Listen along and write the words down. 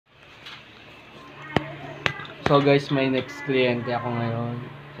So guys, may next kliyente ako ngayon.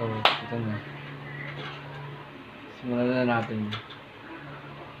 So, ito na. Simulan na natin.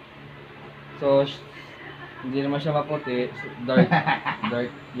 So, hindi naman siya maputi. Dark, dark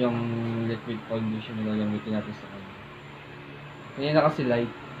yung liquid foundation na gagamitin natin sa kanya. Kanya na kasi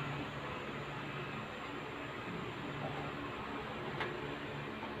light.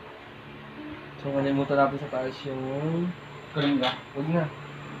 So, kalimutan natin sa taas yung... Kalinga. Huwag na.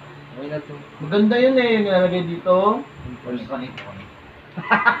 Okay na to. Maganda yun eh, nilalagay dito.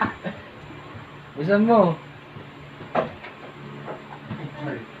 Bisan mo.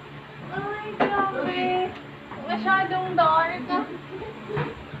 Ay, grabe. Masyadong dark.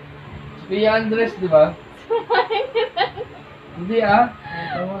 Pia Andres, di ba? Hindi ah.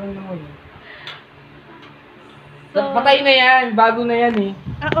 Tama lang naman. Patay na yan. Bago na yan eh.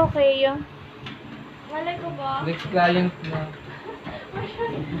 Ah, okay. Malay ko ba? Next client na.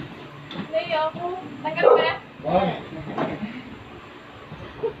 Lay ako. Tagal ka na?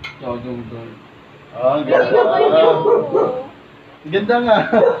 Jogong doon. Oh, Hindi na kayo. Ganda nga.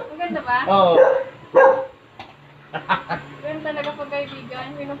 Maganda ba? Oo. Ganun talaga pag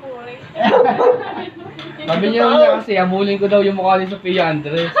kaibigan. Pinupuri. Sabi niya kasi, amulin ko daw yung mukha ni Sophia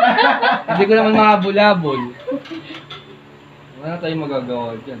Andres. Hindi ko naman mahabol-habol. Wala tayong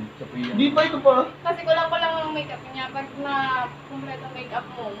magagawa dyan, Sophia. Di pa ito pa. Kasi kulang pa lang ang makeup niya. Pag na kumpleto ang makeup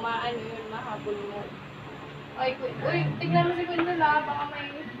mo, maano yun, mahabol mo. Ay, uy, tignan mo si Queen nila. Baka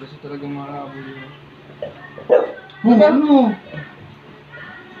may... Gusto talaga mahabol yun. Ano?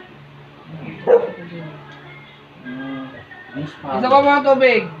 Isa pa mga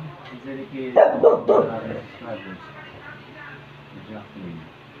tubig!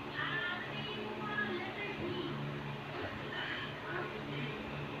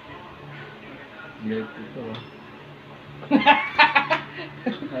 Milk tea to.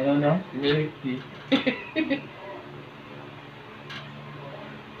 Ayaw na? Milk tea.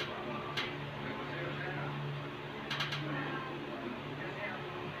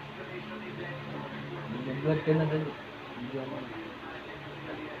 Nag-vlog ka na dali.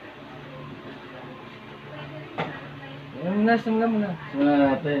 Simulan mo na. Simulan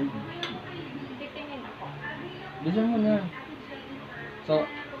natin. Titingin ako. Bilisan mo na. So,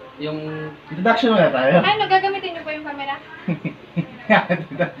 yung... Introduction muna tayo. Ay, nagagamitin niyo pa yung camera?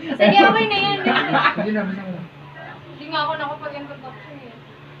 Sige, okay na yan. Hindi na, bilisan mo na. Hindi nga ako nakapag-introduction eh.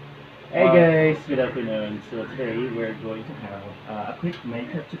 Hey guys, good afternoon. So today we're going to have a quick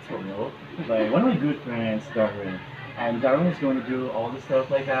makeup tutorial by one of my good friends, Darwin. And Darwin is going to do all the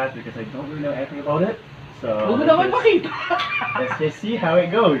stuff like that because I don't really know anything about it. So let's just see how it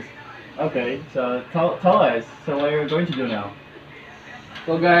goes. Okay, so tell us. So what you're going to do now?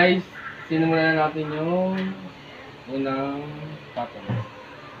 So guys, sinimulan na natin yung unang pattern.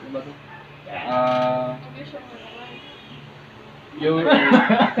 Ano ba ito? Pure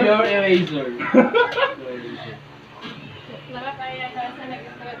eraser. Nakakaya ka sa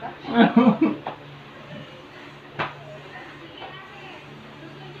nag-introduction.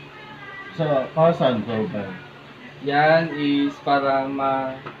 So, para saan ko ba? Yan is para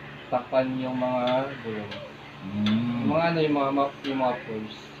matakpan yung mga gulong. Yung mga ano, yung mga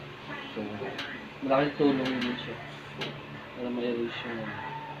pores. So, malaking tulong yun siya. Para ma-erase yung ano.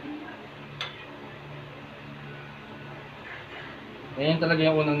 Ganyan talaga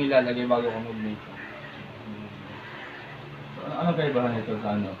yung unang nilalagay bago ka mag-makeup. So, ano kaibahan ito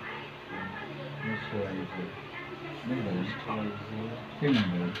sa ano? Moisturizer.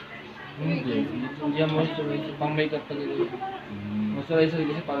 Moisturizer. Hindi. Hindi yan moisturizer. Pang makeup talaga yun. Moisturizer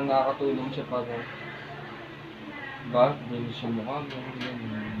kasi parang nakakatulong siya para diba? Bilis yung mukha mo.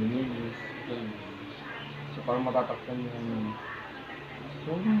 Binilis. So parang matatakpan yung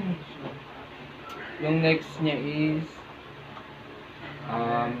so yung next niya is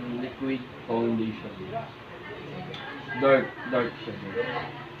liquid foundation. Dark siya.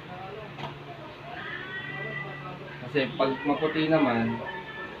 Kasi pag maputi naman,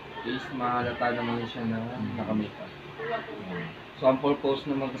 is mahalata naman siya na naka-makeup. So ang purpose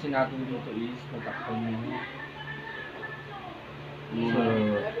naman kasi natin dito is matakpan niya. So,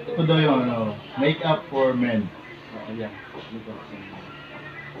 ito daw yung ano, makeup for men. Yeah.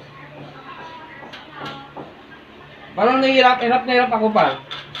 Parang hirap ako pa.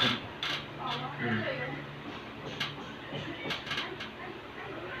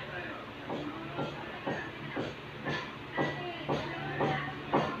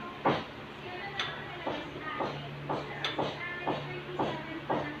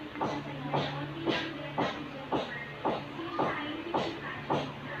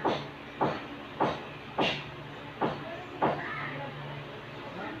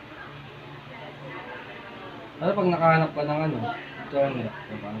 Ano pag nakahanap ka ng ano? Internet,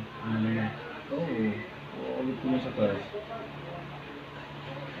 diba? Ano naman? Oo. Oo, ulit ko na sa class.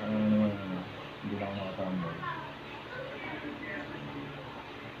 Ano naman, hindi lang ako makatambal.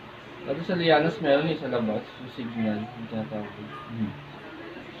 Dati sa Lianas meron sa labas, yung signal, yung tinatawag. Hmm.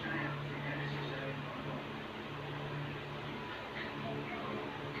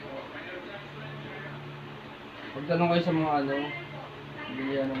 Pagtanong kayo sa mga ano,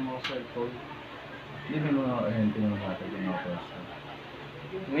 bilihan ng mga cellphone. Hindi may mga ahente na namatag yung mga pwesto.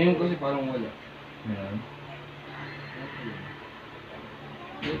 Ngayon kasi parang wala. Ngayon?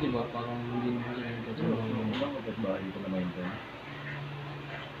 Hindi, diba? Parang hindi mo kasi yung Pero, katulong. wala kapit bahay ko na maintain.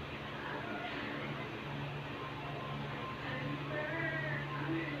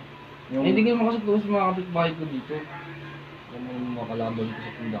 Eh, hindi kayo makasagtuwa sa mga kapitbahay ko dito. Yan ang mga kalaban ko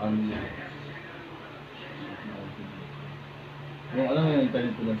sa tindahan nila. Yung alam mo yung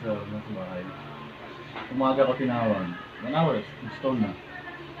internet ko lang sa bahay. Umaga ko tinawag. 1 hour, install na.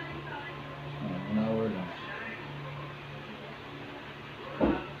 1 hour lang.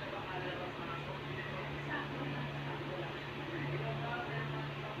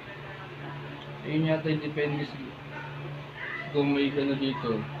 Ayun yata yung depende sa kung may gano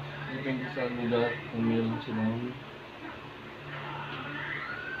dito. Depende sa lugar kung meron silang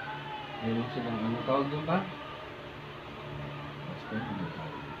ano tawag doon pa? Basta hindi ko.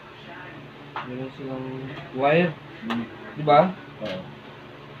 Meron silang wire. Di ba? Oo.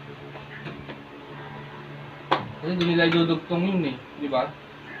 Kasi doon nila idudugtong yun eh. Di ba?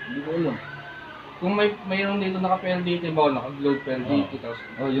 Hindi ko alam. Kung mayroon dito naka-PLDT, ba naka-globe PLDT, tapos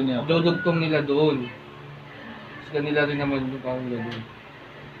Oh, yun yan. dudugtong nila doon. Tapos kanila rin naman yung parang doon.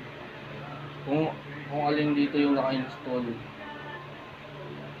 Kung alin dito yung naka-install.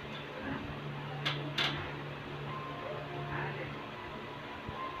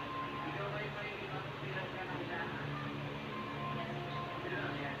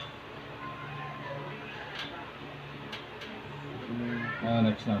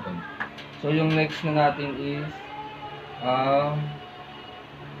 Next natin. So yung next na natin is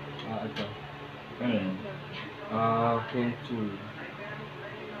ito. Ano yun? Contour.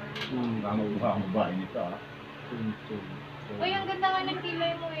 Ang mukha ang babae nito ah. Contour. Uy, ang ganda nga ng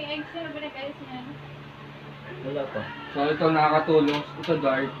kilay mo eh. Ay, gusto na ba nag-ayos niyan? Wala pa. So ito nakakatulong. Ito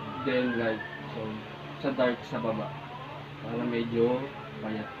dark, then light. So sa dark sa baba. Para medyo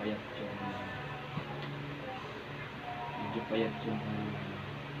payat-payat yung medyo payat yung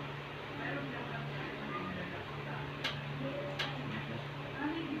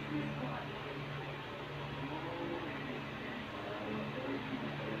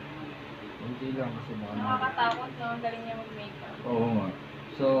konti lang kasi baka Nakakatakot no, ang galing niya mag-makeup. Oo nga.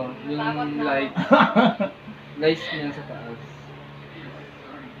 So, yung light, lights niya sa taas.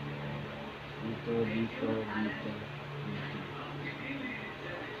 Dito, dito, dito, dito.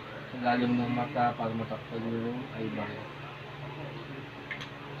 Sa lalim ng mata para matakpan yung eyeball.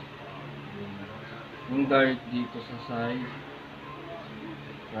 Yung dark dito sa side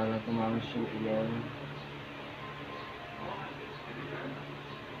para tumangos yung ilong.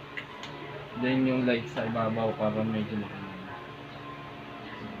 Then yung light sa ibabaw para medyo makina.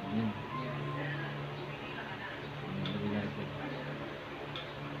 Yun. Lagyan natin.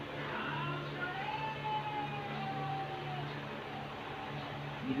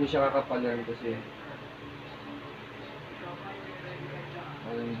 Hindi ko siya kakapalan kasi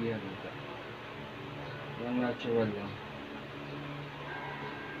parang hindi halata. Parang natural lang.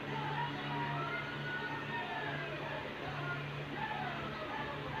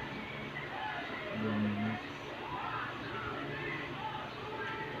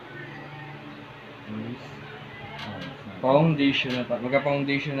 Foundation na tayo.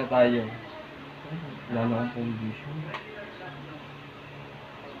 Magka-foundation na tayo. Wala na akong foundation.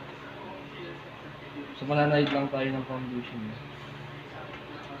 So, mananahid lang tayo ng foundation.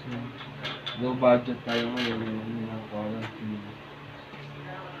 So, low budget tayo ngayon. Yung mga quarantine.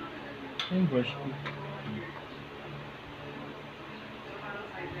 Ito yung brush ko.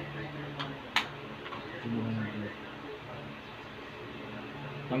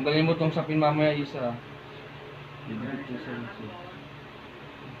 Tanggalin mo tong sapin mamaya isa. Didikit ko sa ito.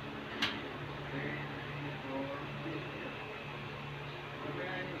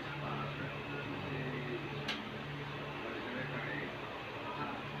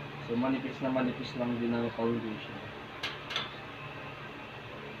 So manipis lang din ang foundation.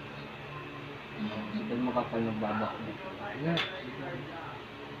 Kasi pag makapal nagbabak dito. Yeah.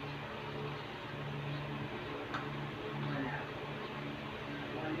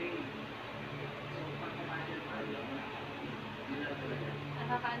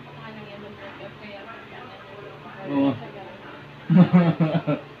 Nakakaantok nga lang yan. mag-makeup kaya Oo.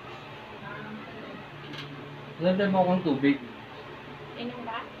 Nandun mo akong tubig. Inom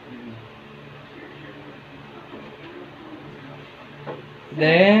ba?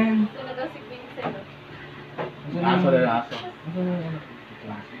 Then, Sino daw si Quinzel? Aso rin aso. Asan yung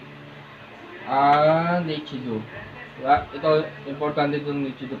ano? Nichido. Ito, importante itong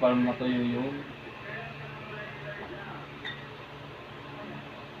Nichido para matuyo yung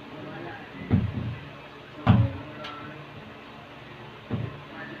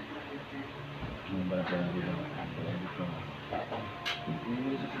Ano ba na pala dito? Dito.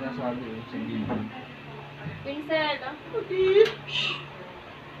 yung isa sinasabi eh, sa video. Quinzel, ah.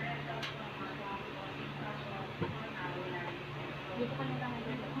 Dito ka na lang.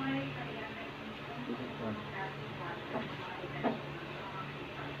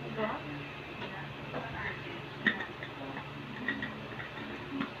 Diba?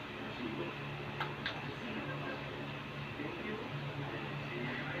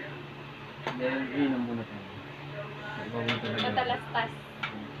 Then, inom muna tayo. Ibabaw talaga. Matalastas.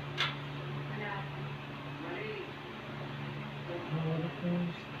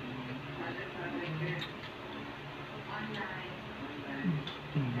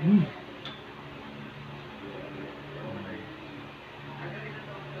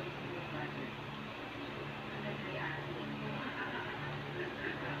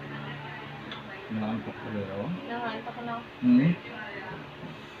 Nakampok ko rin. Nahantak na. Hmm?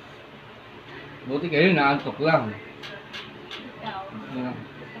 Buti kayo, naantok lang. Ikaw. Yeah.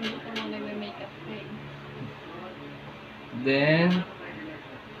 Hindi ko muna may makeup ko eh. Then,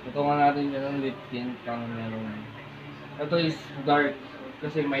 tutungan natin yan ng lip tint pang meron. Ito is dark.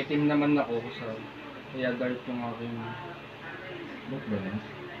 Kasi maitim naman ako sa kaya dark yung aking Ba't ba yan?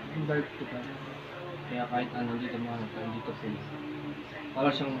 yung dark to ka. Kaya kahit ano dito makakita, dito full. Para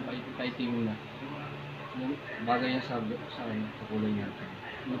siyang kaitim na. Yung bagay niya sa ano, sa kulay niya.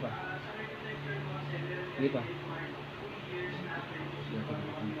 Hindi pa. Hindi pa. Sige pa.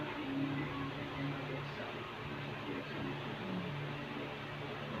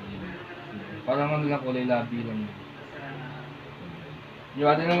 Parang ano lang kulay labi lang. Yung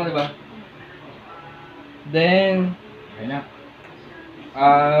atin naman, di ba? Then, Okay na.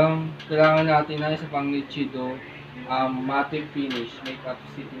 kailangan natin na isa pang Nichido matte finish makeup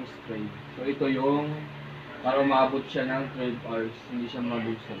setting spray. So ito yung para umabot siya ng 12 hours, hindi siya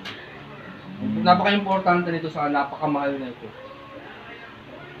malusan. Napaka-importante nito sa napakamahal na ito.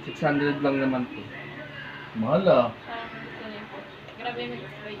 600 lang naman to. Mahal ah. Parang gusto niya po. Grabe yung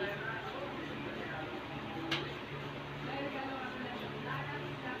mag-spray niya.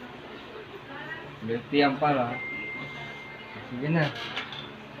 Dirty yan pala. Sige na. Yan.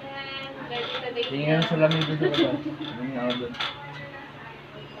 Ready to date Tingnan na. sa lamig dito ka ba? Tingnan ako doon.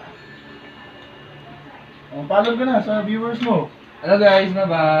 Oh, paalam ka na sa viewers mo. Hello guys,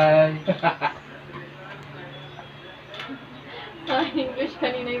 bye-bye! Sa English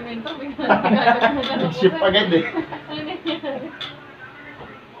kanina yung mentor. Bigla nagkakaroon. Ship agad eh. Ano nangyari?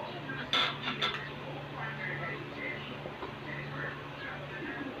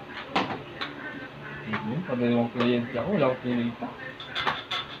 Pag dalawang kliyente ako, wala akong pinita.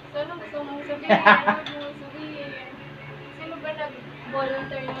 So, ano gusto mong sabihin? Ano gusto mong sabihin? Sino ba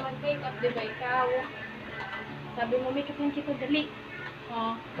nag-volunteer na mag-makeup? Di ba ikaw? Sabi mo, makeup yan kita, dali.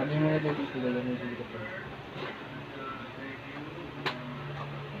 Oh. Sabi mo na dito, kilala mo dito pa.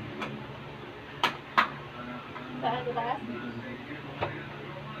 Saan sa taas?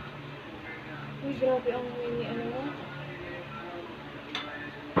 Uy, grabe ang mini ano mo.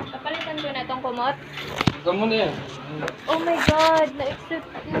 Papalitan ko na tong kumot. Ikaw mo na yan. Oh my God! Na-accept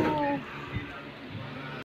ko!